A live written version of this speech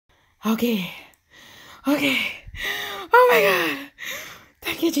Okay. Okay. Oh my God.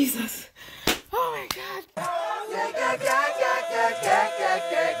 Thank you, Jesus. Oh my God.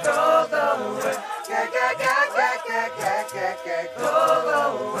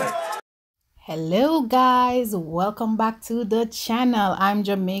 Hello guys, welcome back to the channel. I'm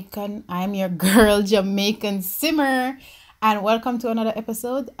Jamaican. I'm your girl Jamaican Simmer, and welcome to another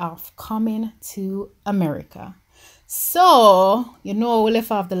episode of Coming to America. So, you know, we left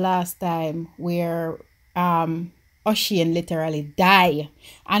off the last time where Oshane literally die,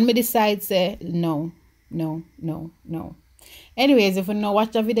 and me decide say no. Anyways, if you not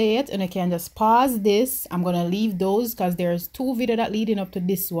watch the video yet, and you can just pause this. I'm gonna leave those because there's two videos that leading up to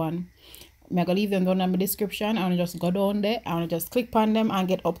this one. I'm gonna leave them down in the description. I wanna just go down there. I wanna just click on them and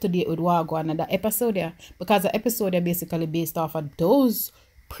get up to date with what go on another episode there, because the episode are basically based off of those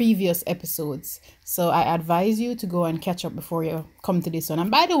previous episodes. So I advise you to go and catch up before you come to this one.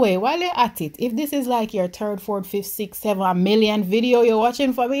 And by the way, while you're at it, if this is like your third, fourth, fifth, sixth, seven, a million video you're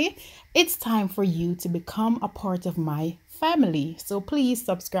watching for me, it's time for you to become a part of my family. So please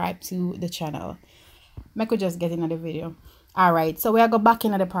subscribe to the channel. I could just get into the video. All right, so we are go back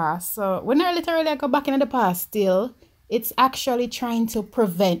into the past. So when I literally go back into the past, still it's actually trying to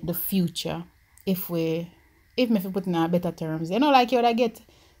prevent the future. If me put in better terms, you know, like you would get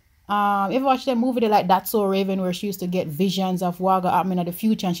if you watch the movie like That's So Raven, where she used to get visions of what going happen in the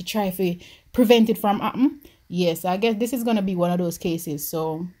future and she try to prevent it from happening. Yes, I guess this is gonna be one of those cases.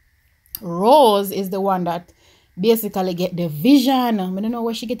 So Rose is the one that basically get the vision. I don't know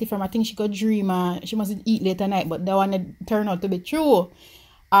where she get it from. I think she could dream. She must eat late at night, but that one turn out to be true.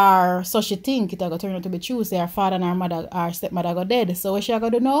 Or so she think it going to turn out to be true. Say her father and her mother, her stepmother got dead. So what she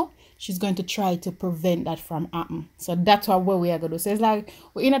going to do now? She's going to try to prevent that from happening. So that's what we are going to do. So it's like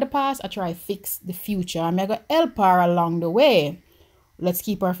we're in the past. I try to fix the future. I'm going to help her along the way. Let's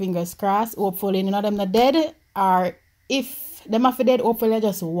keep our fingers crossed. Hopefully none of them are dead. Or if them are dead, hopefully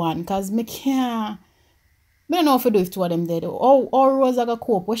just one. Because me can't. I don't know if I do if two of them dead. Or Rose are going to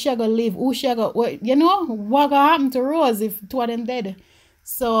cope. Where she going to live? Who she going to... You know? What going to happen to Rose if two of them dead?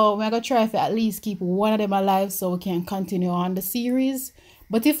 So we're going to try to at least keep one of them alive so we can continue on the series.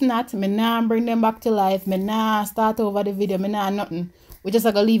 But if not, me nah bring them back to life. Me nah start over the video. Me nah nothing. We just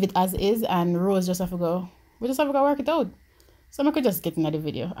have to leave it as is. And Rose just have to go... We just have to go work it out. So I could just get into the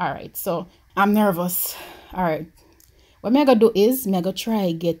video. Alright, so I'm nervous. Alright. What I'm going to do is, I'm going to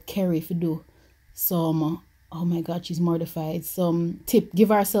try get Kerry to do some... Oh my God, she's mortified. Some tip. Give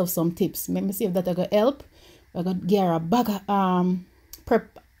herself some tips. Let me see if that going to help. I'm going to give her a bag of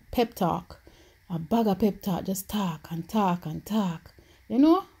pep talk. A bag of pep talk. Just talk and talk and talk. You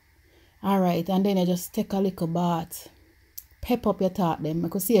know? Alright, and then I just take a little bath. Pep up your thought then. I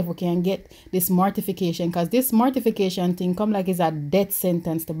could see if we can get this mortification. Because this mortification thing come like it's a death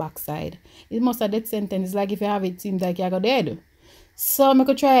sentence to backside. It must a death sentence. It's like if you have it, seems like you go dead. So I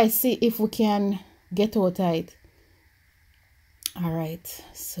could try and see if we can get out tight. Alright,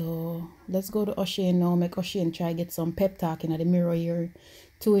 so let's go to Oshane now. Make Oshane try get some pep talk in the mirror here.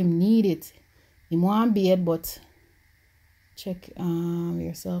 To him need it. He want bed, but check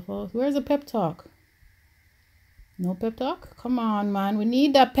yourself out. Where's the pep talk? No pep talk? Come on, man. We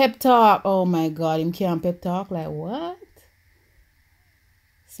need that pep talk. Oh my God, him can't pep talk. Like what?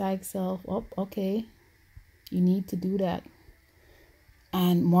 Psych self up. Okay. You need to do that.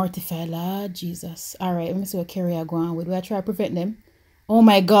 And mortify, Lord Jesus. Alright, let me see what Kerry are going with. We are trying to prevent them. Oh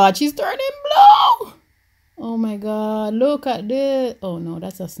my God, she's turning blue. Oh my God, look at this. Oh no,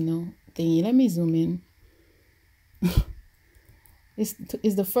 that's a snow thingy. Let me zoom in.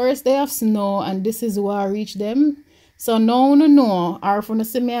 It's the first day of snow, and this is where I reach them. So no. Or if you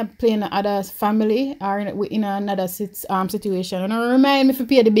see me playing other family or in another situation, and remind me to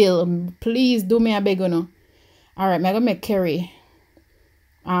pay the bill. Please do me a beg, you know. Alright, I'm gonna make Kerry.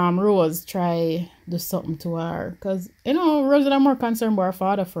 Rose try do something to her, because you know Rose is more concerned about her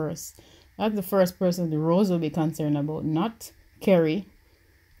father first. That's the first person the Rose will be concerned about, not Kerry.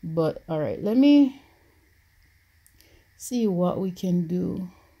 But all right, let me see what we can do.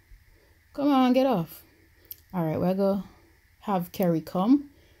 Come on, get off. All right, we're gonna have Kerry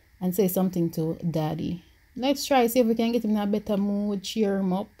come and say something to Daddy. Let's try see if we can get him in a better mood, cheer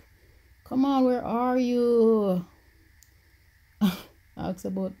him up. Come on, where are you? Ask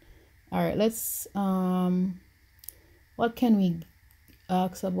about. All right, let's what can we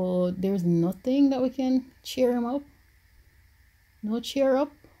ask about? There's nothing that we can cheer him up. No cheer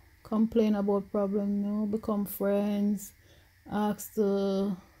up. Complain about problem. No, become friends. Ask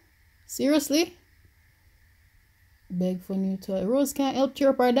to seriously beg for new toy. Rose can't help cheer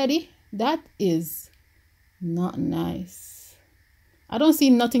up our daddy. That is not nice. I don't see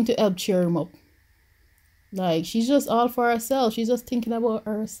nothing to help cheer him up. Like, she's just all for herself. She's just thinking about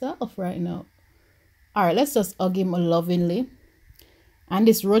herself right now. All right, let's just hug him lovingly. And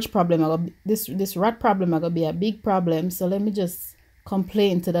this roach problem, this rat problem, are gonna be a big problem. So let me just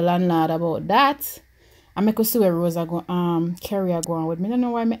complain to the landlord about that. I make us see where Rose are going, Carrie are going with me. I don't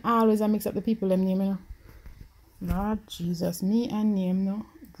know why I always mix up the people them name, you know. Lord Jesus, me and name no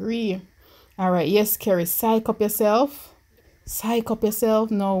agree. All right, yes, Carrie, psych up yourself. Psych up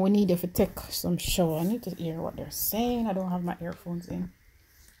yourself. No, we need you to take some show. I need to hear what they're saying. I don't have my earphones in.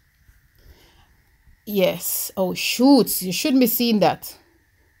 Yes. Oh, shoots. You shouldn't be seeing that.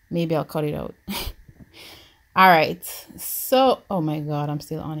 Maybe I'll cut it out. All right. So, oh my God, I'm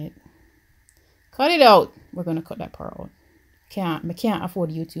still on it. Cut it out. We're going to cut that part out. I can't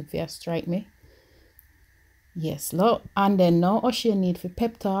afford YouTube for you strike me. Yes, look. And then now Oshane need for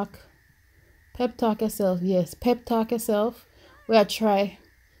pep talk. Pep talk yourself. Yes, pep talk yourself. We'll try.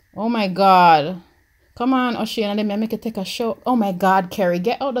 Oh my God. Come on, Oshane, and then make it take a show. Oh my God, Carrie,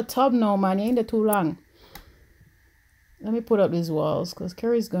 get out the tub now, man. You ain't there too long. Let me put up these walls because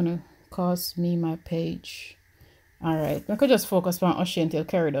Carrie's gonna cost me my page. All right, I could just focus on Oshane until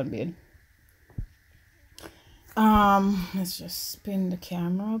Carrie done bed. Let's just spin the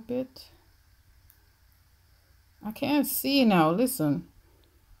camera a bit. I can't see now. Listen,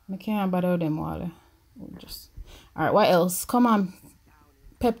 I can't bother them all. Just all right. What else? Come on,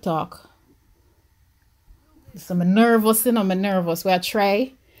 pep talk. So I'm nervous, you know. I'm nervous. We I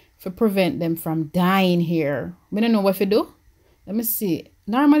try to prevent them from dying here. We don't know what to do. Let me see.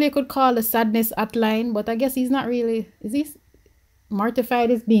 Normally, I could call the sadness hotline, but I guess he's not really. Is he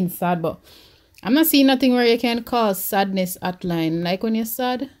mortified? Is being sad, but I'm not seeing nothing where you can call sadness hotline. Like when you're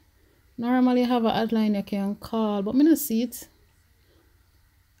sad, normally you have a hotline you can call, but I don't see it.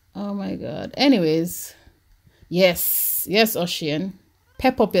 Oh my God. Anyways, yes, Oshane,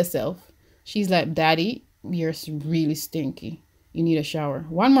 pep up yourself. She's like, Daddy, you're really stinky. You need a shower.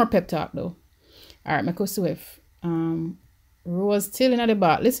 One more pep talk though. All right, Michael Swift. Rose still in the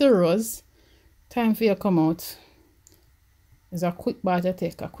bath. Listen, Rose, time for you to come out. It's a quick bath to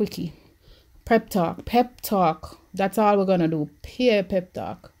take, a quickie. Pep talk, pep talk. That's all we're gonna do. Pure pep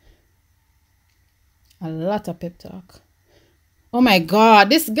talk. A lot of pep talk. Oh my God,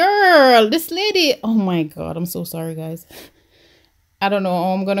 this girl, this lady. Oh my God, I'm so sorry, guys. I don't know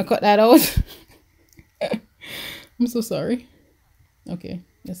how I'm gonna cut that out. I'm so sorry. Okay,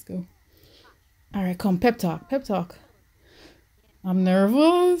 let's go. All right, come, pep talk, pep talk. I'm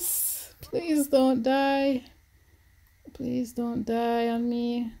nervous. Please don't die. Please don't die on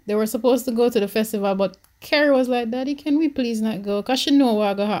me. They were supposed to go to the festival, but Carrie was like, Daddy, can we please not go? Because she know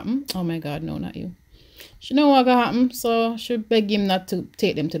what's going to happen. Oh my God, no, not you. She know what's going to happen, so she beg him not to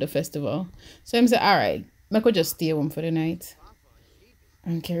take them to the festival. So him say, all right, I could just stay home for the night.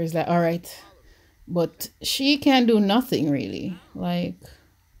 And Carrie's like, all right. But she can't do nothing, really. Like,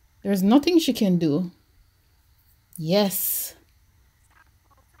 there's nothing she can do. Yes.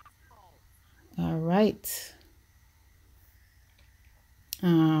 All right.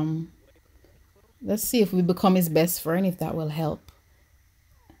 Let's see if we become his best friend, if that will help.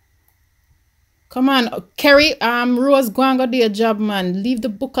 Come on, Carrie. Rose, go and go do your job, man. Leave the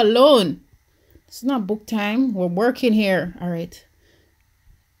book alone. It's not book time. We're working here. All right.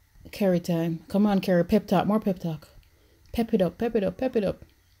 Carrie time. Come on, Carrie. Pep talk. More pep talk. Pep it up. Pep it up. Pep it up.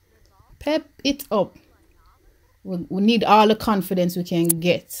 Pep it up. We need all the confidence we can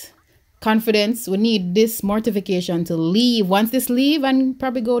get. Confidence. We need this mortification to leave. Once this leave and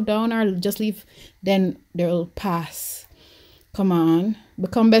probably go down or just leave, then they'll pass. Come on.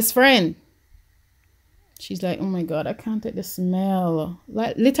 Become best friend. She's like, oh my God, I can't take the smell.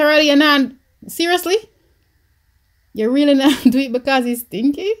 Like, literally, you're not. Seriously? You're really not do it because he's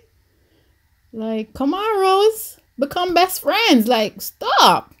stinky? Like, come on, Rose. Become best friends. Like,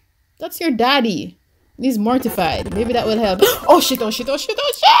 stop. That's your daddy. He's mortified. Maybe that will help. Oh shit, oh shit, oh shit,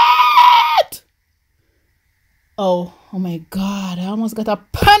 oh shit! Oh my God. I almost got a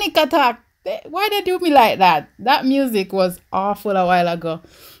panic attack. Why they do me like that? That music was awful a while ago.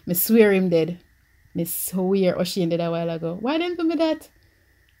 I swear him dead. I swear Oshane did a while ago. Why didn't do me that?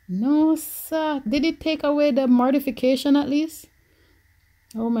 No, sir. Did it take away the mortification at least?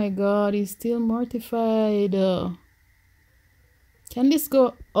 Oh my God, he's still mortified. Can this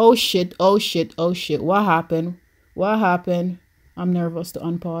go? Oh shit, oh shit, oh shit. What happened? What happened? I'm nervous to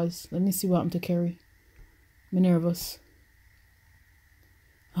unpause. Let me see what happened to Carrie. I'm nervous.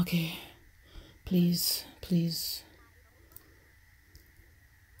 Okay. Please, please.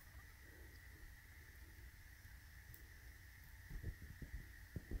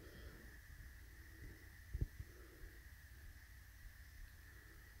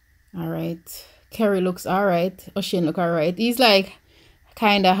 All right. Kerry looks all right. Oshane look all right. He's like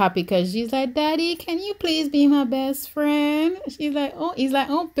kind of happy because she's like, Daddy, can you please be my best friend? She's like, oh, he's like,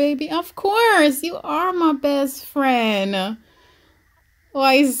 oh, baby, of course, you are my best friend. Oh,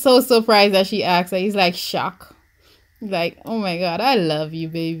 he's so surprised that she asked. He's like shocked. He's like, oh my God, I love you,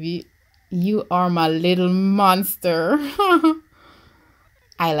 baby. You are my little monster.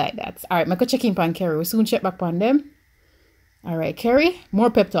 I like that. All right, I'm going to check in on Kerry. We'll soon check back on them. All right, Kerry, more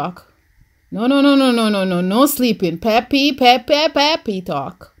pep talk. No, no, no, no, no, no, no, no sleeping. Peppy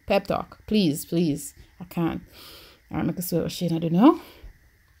talk. Pep talk. Please, please. I can't. All right, I'm going to see what Oshane I do now.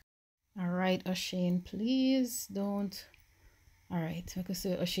 All right, Oshane, please don't. All right, I'm going to see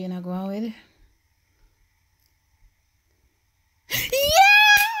what Oshane I go on with. Yes!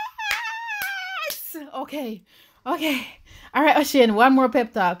 Okay. Okay. All right, Oshane, one more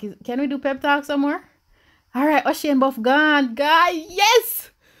pep talk. Can we do pep talk somewhere? All right, Oshane, buff gone. Guy, yes!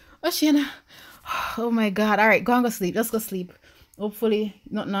 Oshane. Oh my God. All right, go and go sleep. Just go sleep. Hopefully,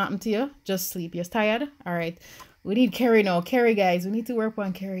 nothing happened to you. Just sleep. You're tired? All right. We need Kerry now. Kerry, guys. We need to work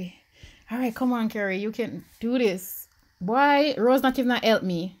on Kerry. All right, come on, Kerry. You can do this. Why? Rose not even not help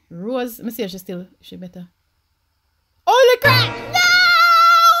me. Rose, let me see if she better. Holy crap!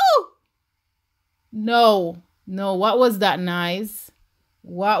 No! No. No. What was that, nice?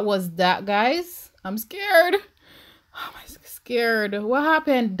 What was that, guys? I'm scared. Oh, I'm scared. What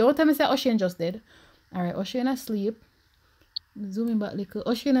happened? Don't tell me say Oshane just did. All right, Oshane asleep. Zooming back a little.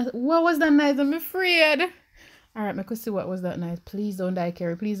 Oshane, what was that nice? I'm afraid. All right, I could see what was that nice. Please don't die,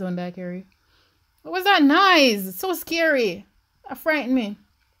 Kerry. Please don't die, Kerry. What was that nice? It's so scary. That frightened me.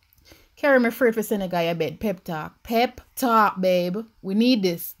 Kerry, I'm afraid for sending a guy a bed. Pep talk. Pep talk, babe. We need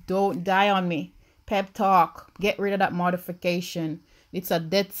this. Don't die on me. Pep talk. Get rid of that mortification. It's a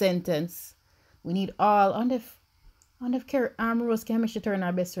death sentence. We need all. On the Kerry, Rose can make she turn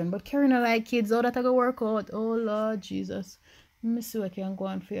our best friend. But Kerry not like kids. Oh, that I go work out. Oh, Lord Jesus. Let me see what I can go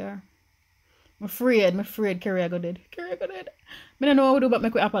on for her. I'm afraid Kerry I go dead. Kerry I go dead. I don't know what we do, but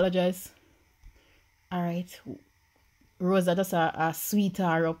make we apologize. All right. Rose, I just sweet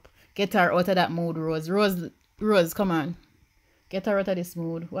her up. Get her out of that mood, Rose. Rose, come on. Get her out of this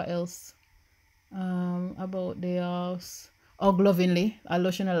mood. What else? About the house. Hug lovingly. I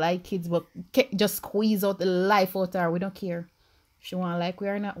know she don't like kids, but just squeeze out the life out of her. We don't care. If she want to like we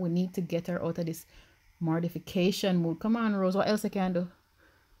or not, we need to get her out of this mortification mood. Come on, Rose. What else I can do?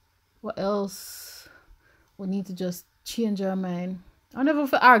 What else? We need to just change her mind. I'll never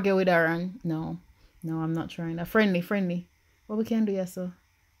argue with her. And no, I'm not trying that. Friendly. What we can do, yes, sir.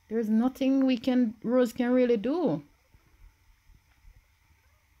 There's nothing Rose can really do.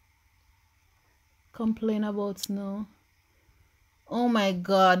 Complain about snow. Oh my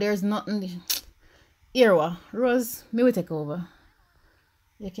God, there's nothing. Irwa, Rose, me will take over.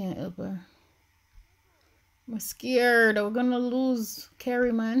 You can't help her. I'm scared. We're gonna lose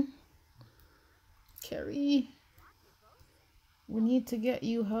Kerry, man. Kerry. We need to get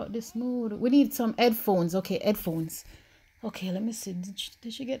you out this mood. We need some headphones. Okay, headphones. Okay, let me see.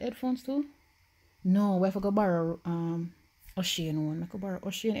 Did she get headphones too? No, we have to go borrow Oshane one. I could borrow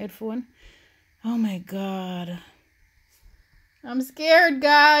Oshane headphone. Oh my God. I'm scared,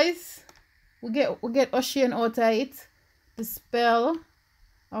 guys. We get Oshane out of it. The spell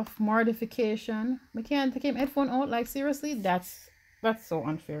of mortification. We can't take him headphone out. Like seriously, that's so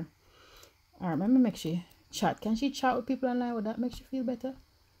unfair. Alright, let me make she chat. Can she chat with people online? Would that make you feel better?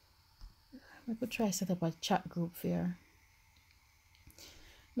 I could try set up a chat group for her.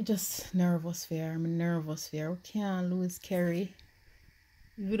 I'm just nervous for her. I'm nervous for her. We can't lose Kerry.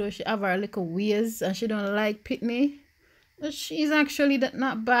 Even though she have her little ways and she don't like Pitney. But she's actually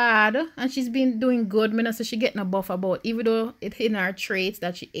not bad. And she's been doing good. I say she getting a buff about. Even though it's in her traits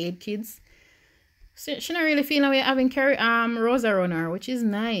that she ate kids. So she not really feeling like having Kerry Rose around her, which is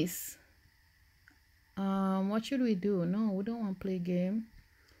nice. What should we do? No, we don't want to play a game.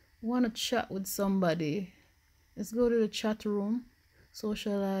 We want to chat with somebody. Let's go to the chat room.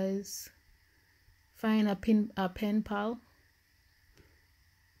 Socialize. Find a pen pal.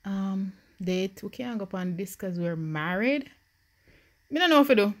 Date. We can't go up on this because we're married. I don't know what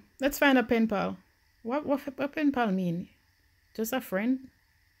to do. Let's find a pen pal. What pen pal mean? Just a friend?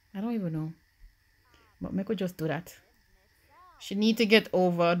 I don't even know. But we could just do that. She need to get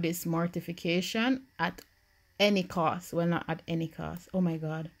over this mortification at any cost. Well, not at any cost. Oh my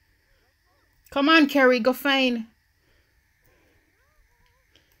God. Come on, Kerry. Go find.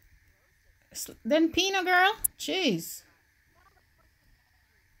 Then Pina, girl. Jeez.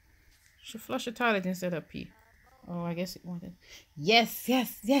 She flushed the toilet instead of pee. Oh, I guess it wanted. Yes.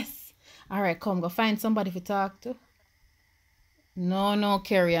 All right, come. Go find somebody to talk to. No,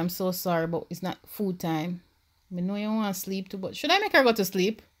 Kerry, I'm so sorry, but it's not food time. I know you want to sleep too, but should I make her go to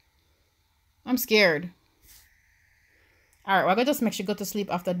sleep? I'm scared. Alright, we're gonna just make sure go to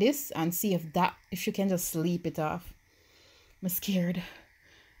sleep after this and see if she can just sleep it off. I'm scared.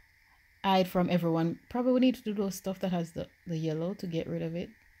 Hide from everyone. Probably we need to do those stuff that has the yellow to get rid of it.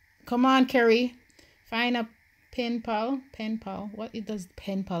 Come on, Kerry. Find a pen pal. Pen pal. What does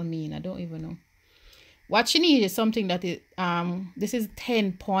pen pal mean? I don't even know. What you need is something that is this is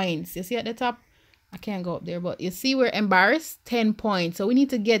 10 points. You see at the top? I can't go up there, but you see we're embarrassed, 10 points. So we need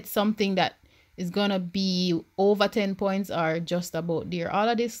to get something that is gonna be over 10 points or just about there. All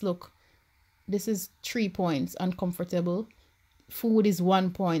of this, look, this is 3 points, uncomfortable. Food is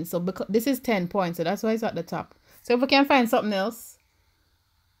 1 point. So because this is 10 points, so that's why it's at the top. So if we can find something else,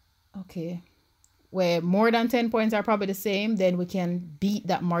 okay, where more than 10 points are probably the same, then we can beat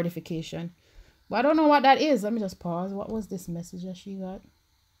that mortification. But I don't know what that is. Let me just pause. What was this message that she got?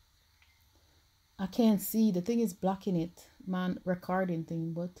 I can't see. The thing is blocking it. Man, recording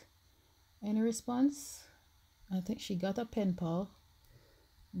thing. But any response? I think she got a pen pal.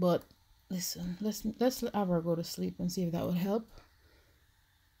 But listen, let's have her go to sleep and see if that would help.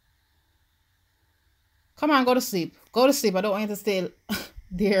 Come on, go to sleep. Go to sleep. I don't want you to stay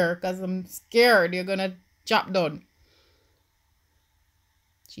there because I'm scared you're gonna drop down.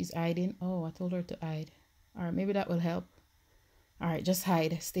 She's hiding. Oh, I told her to hide. All right, maybe that will help. All right, just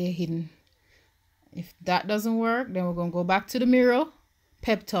hide. Stay hidden. If that doesn't work, then we're going to go back to the mirror.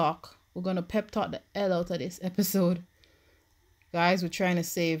 Pep talk. We're going to pep talk the hell out of this episode. Guys, we're trying to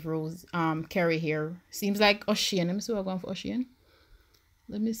save Rose, Kerry here. Seems like Oshane. Let me see what I'm going for Oshane.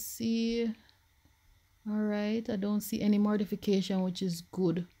 Let me see. All right. I don't see any mortification, which is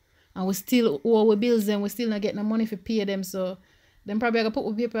good. And we still owe our bills and we're still not getting the money to pay them. So then probably I can put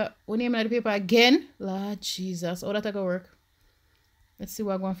we name on the paper again. Lord Jesus. Oh, that I can work. Let's see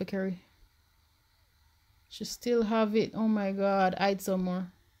what I'm going for Kerry. She still have it. Oh my God. Hide some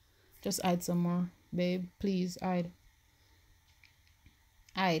more. Just hide some more. Babe, please hide.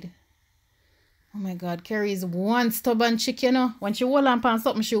 Hide. Oh my God. Kerry is one stubborn chick, you know. When she hold on pan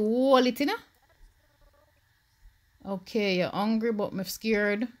something, she hold it, you know. Okay, you're hungry, but I'm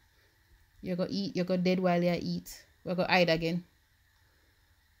scared. You're going to eat. You're going to dead while you eat. We're going to hide again.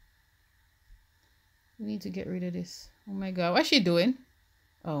 We need to get rid of this. Oh my God. What's she doing?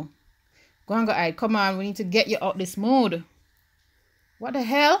 Oh. Go and go hide. Come on. We need to get you out this mood. What the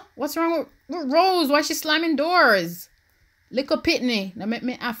hell? What's wrong with Rose? Why is she slamming doors? Lick a pitney. Now make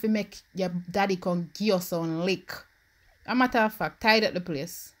me have to make your daddy come give us some lick. A matter of fact, tied up the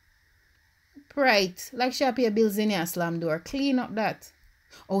place. Right. Like she pay bills in here, slam door. Clean up that.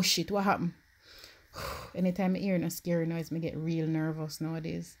 Oh shit, what happened? Anytime I hear a scary noise, I get real nervous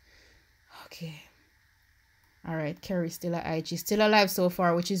nowadays. Okay. Alright, Kerry's still alive. She's still alive so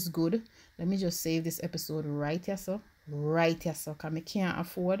far, which is good. Let me just save this episode right here, so. Right here, so. Because I can't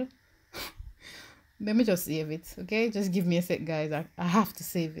afford. Let me just save it, okay? Just give me a sec, guys. I have to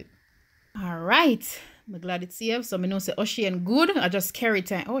save it. Alright. I'm glad it's saved. So I know say Oshane good. I just carry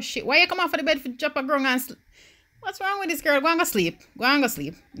time. Oh shit. Why you come off of the bed for drop a ground and sleep? What's wrong with this girl? Go and go sleep. Go and go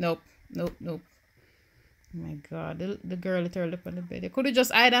sleep. Nope. Nope. Nope. Oh my God. The girl literally up on the bed. You could have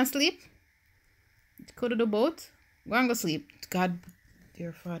just hide and sleep. Could have do both. Go and go sleep. God,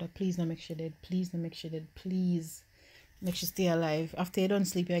 dear Father, please don't make she dead. Please don't make she dead. Please make she stay alive. After you don't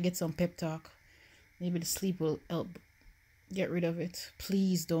sleep, I get some pep talk. Maybe the sleep will help get rid of it.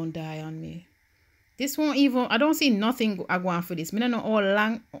 Please don't die on me. This won't even. I don't see nothing I want for this. I don't know how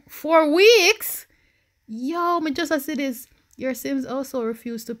long. 4 weeks. Yo, me just as it is. Your Sims also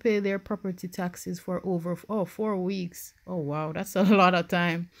refused to pay their property taxes for over 4 weeks. Oh wow, that's a lot of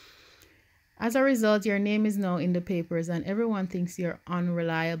time. As a result, your name is now in the papers and everyone thinks you're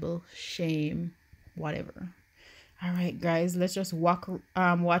unreliable. Shame. Whatever. Alright, guys. Let's just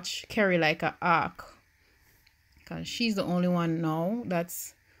watch Kerry like a arc. Because she's the only one now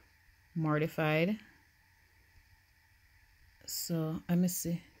that's mortified. So, let me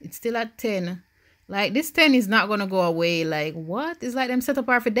see. It's still at 10. Like, this 10 is not going to go away. Like, what? It's like them set up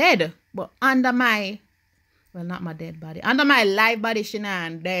her for dead. But under my... Well, not my dead body. Under my live body, she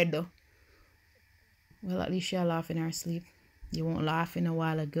not dead. Well, at least she'll laugh in her sleep. You won't laugh in a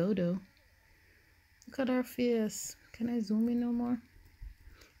while ago, though. Look at her face. Can I zoom in no more?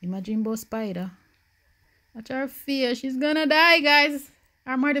 Imagine Bo Spider. Watch her face. She's gonna die, guys.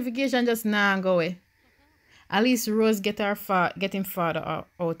 Her mortification just nah go away. At least Rose getting father out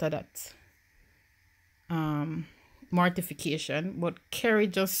of that mortification. But Kerry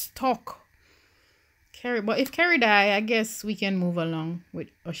just stuck. Carrie, but if Carrie die, I guess we can move along with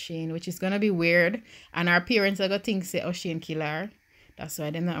Oshane, which is gonna be weird. And our parents are gonna think say Oshane kill her. That's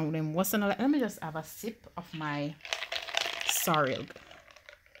why they're not them. What's another? Let me just have a sip of my sorrel.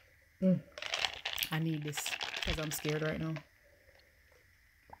 I need this because I'm scared right now.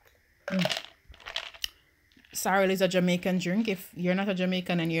 Sorrel is a Jamaican drink. If you're not a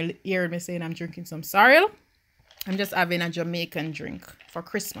Jamaican and you're hearing me saying I'm drinking some sorrel, I'm just having a Jamaican drink for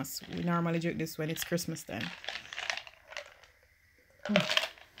Christmas. We normally drink this when it's Christmas time.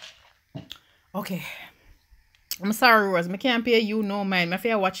 Okay. I'm sorry, Rose. I can't pay you no mind. I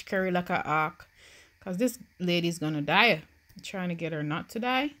feel watch Carrie like a hawk. Because this lady's gonna die. I'm trying to get her not to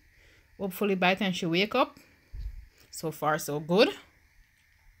die. Hopefully by the time she wake up. So far, so good.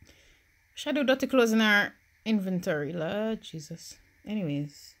 Should I do dirty clothes in our inventory? Lord Jesus.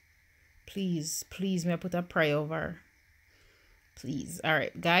 Anyways. Please, may I put a prayer over her. Please.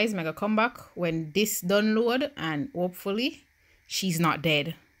 Alright, guys. I'm gonna come back when this done load. And hopefully she's not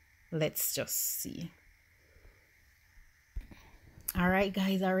dead. Let's just see. Alright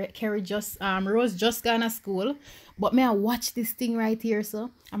guys, alright. Carrie just Rose just gone to school. But may I watch this thing right here,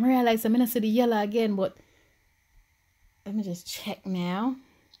 so I'm realizing I'm gonna see the yellow again, but let me just check now.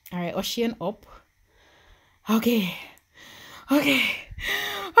 Alright, Oshane up. Okay.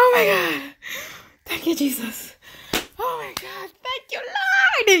 Oh my god. Thank you, Jesus. Oh my god. Thank you,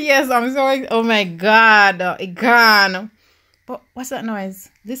 Lord. Yes, I'm so oh my god. It gone. But what's that noise?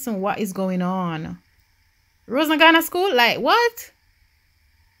 Listen, what is going on? Rose not gone to school? Like what?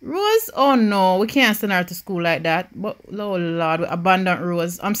 Rose? Oh no, we can't send her to school like that. But oh Lord, we abandoned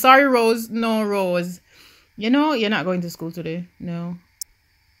Rose. I'm sorry, Rose. No, Rose. You know, you're not going to school today. No.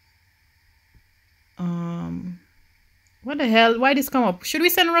 What the hell? Why this come up? Should we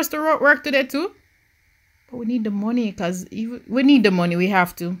send Rose to work today too? But we need the money, because we need the money. We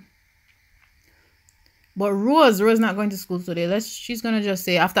have to. But Rose not going to school today. She's gonna just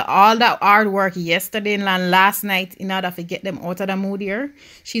say after all that hard work yesterday and last night in order to get them out of the mood here,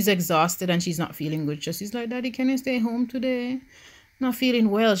 she's exhausted and she's not feeling good. Just she's like, Daddy, can you stay home today? Not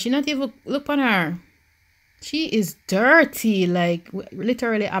feeling well. She not even look on her. She is dirty. Like we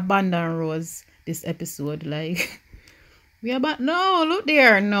literally abandoned Rose this episode. Like we about no look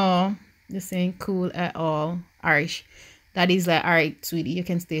there. No, this ain't cool at all. Alright. Daddy's like, alright, sweetie, you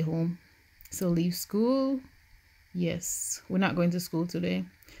can stay home. So leave school. Yes, we're not going to school today.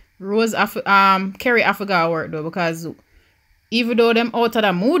 Rose, Carrie, I forgot work though, because even though them out of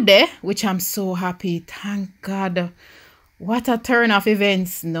the mood there, which I'm so happy, thank God. What a turn of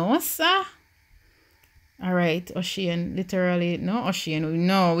events, no, sir. All right, Oshane, literally, no, Oshane,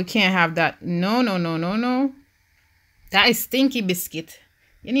 no, we can't have that. No. That is stinky biscuit.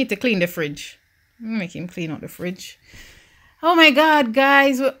 You need to clean the fridge. Make him clean out the fridge. Oh my God,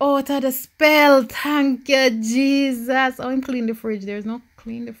 guys, we're out of the spell. Thank you, Jesus. Oh, I'm clean the fridge. There's no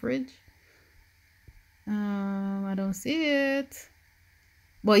clean the fridge. I don't see it.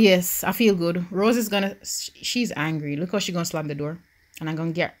 But yes, I feel good. Rose is gonna, she's angry. Look how she's gonna slam the door. And I'm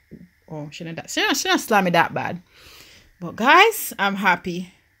gonna get, oh, she not slam it that bad. But guys, I'm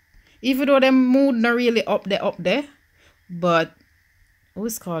happy. Even though the mood not really up there. But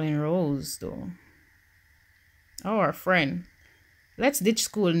who's calling Rose though? Oh, our friend. Let's ditch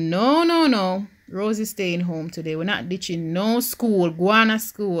school. No. Rose is staying home today. We're not ditching no school. Guana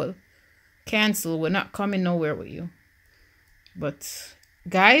school. Cancel. We're not coming nowhere with you. But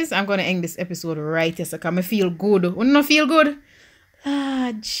guys, I'm gonna end this episode right here. So I feel good. Wouldn't I feel good?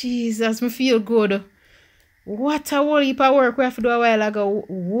 Ah, Jesus, me feel good. What a whole heap of work we have to do a while ago.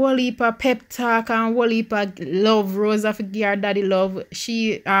 Whole heap of pep talk and whole heap of love. Rose have to give her daddy love.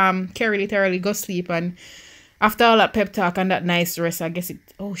 She Carrie literally go sleep, and after all that pep talk and that nice rest, I guess it,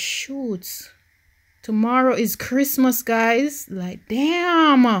 oh shoot, tomorrow is Christmas, guys. Like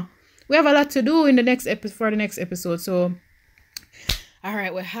damn, we have a lot to do in the next episode for the next episode. So all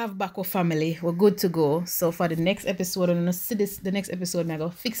right, we have Bako family. We're good to go. So for the next episode, I'm gonna see this. The next episode, I'm gonna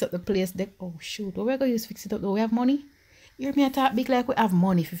fix up the place. Oh shoot, what we're gonna use fix it up? Do we have money? You hear me talk big like we have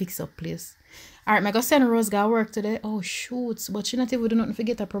money to fix up place. All right, I'm gonna send Rose got work today. Oh shoot, but she not even do nothing to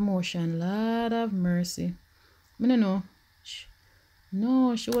get a promotion. Lord have mercy. I don't know.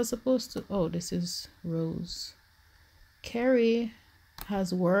 No, she was supposed to. Oh, this is Rose. Carrie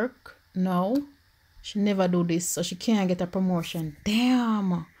has work. No. She never do this, so she can't get a promotion.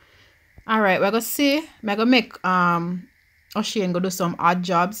 Damn. All right, we're gonna see. I'm gonna make Oshane go do some odd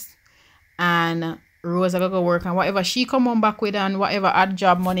jobs, and Rose gonna go work, and whatever she come on back with, and whatever odd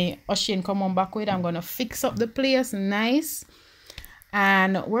job money Oshane come on back with, I'm gonna fix up the place nice.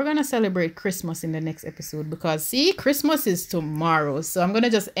 And we're gonna celebrate Christmas in the next episode, because see, Christmas is tomorrow. So I'm gonna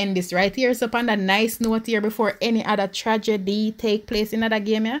just end this right here. So upon that nice note here, before any other tragedy take place in that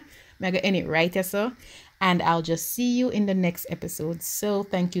game, yeah, I'm gonna end it right here. So, and I'll just see you in the next episode. So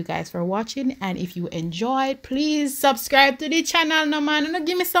thank you guys for watching, and if you enjoyed, please subscribe to the channel, no man, and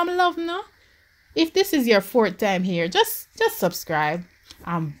give me some love, no. If this is your 4th time here, just subscribe.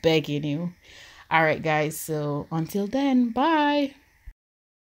 I'm begging you. All right, guys. So until then, bye.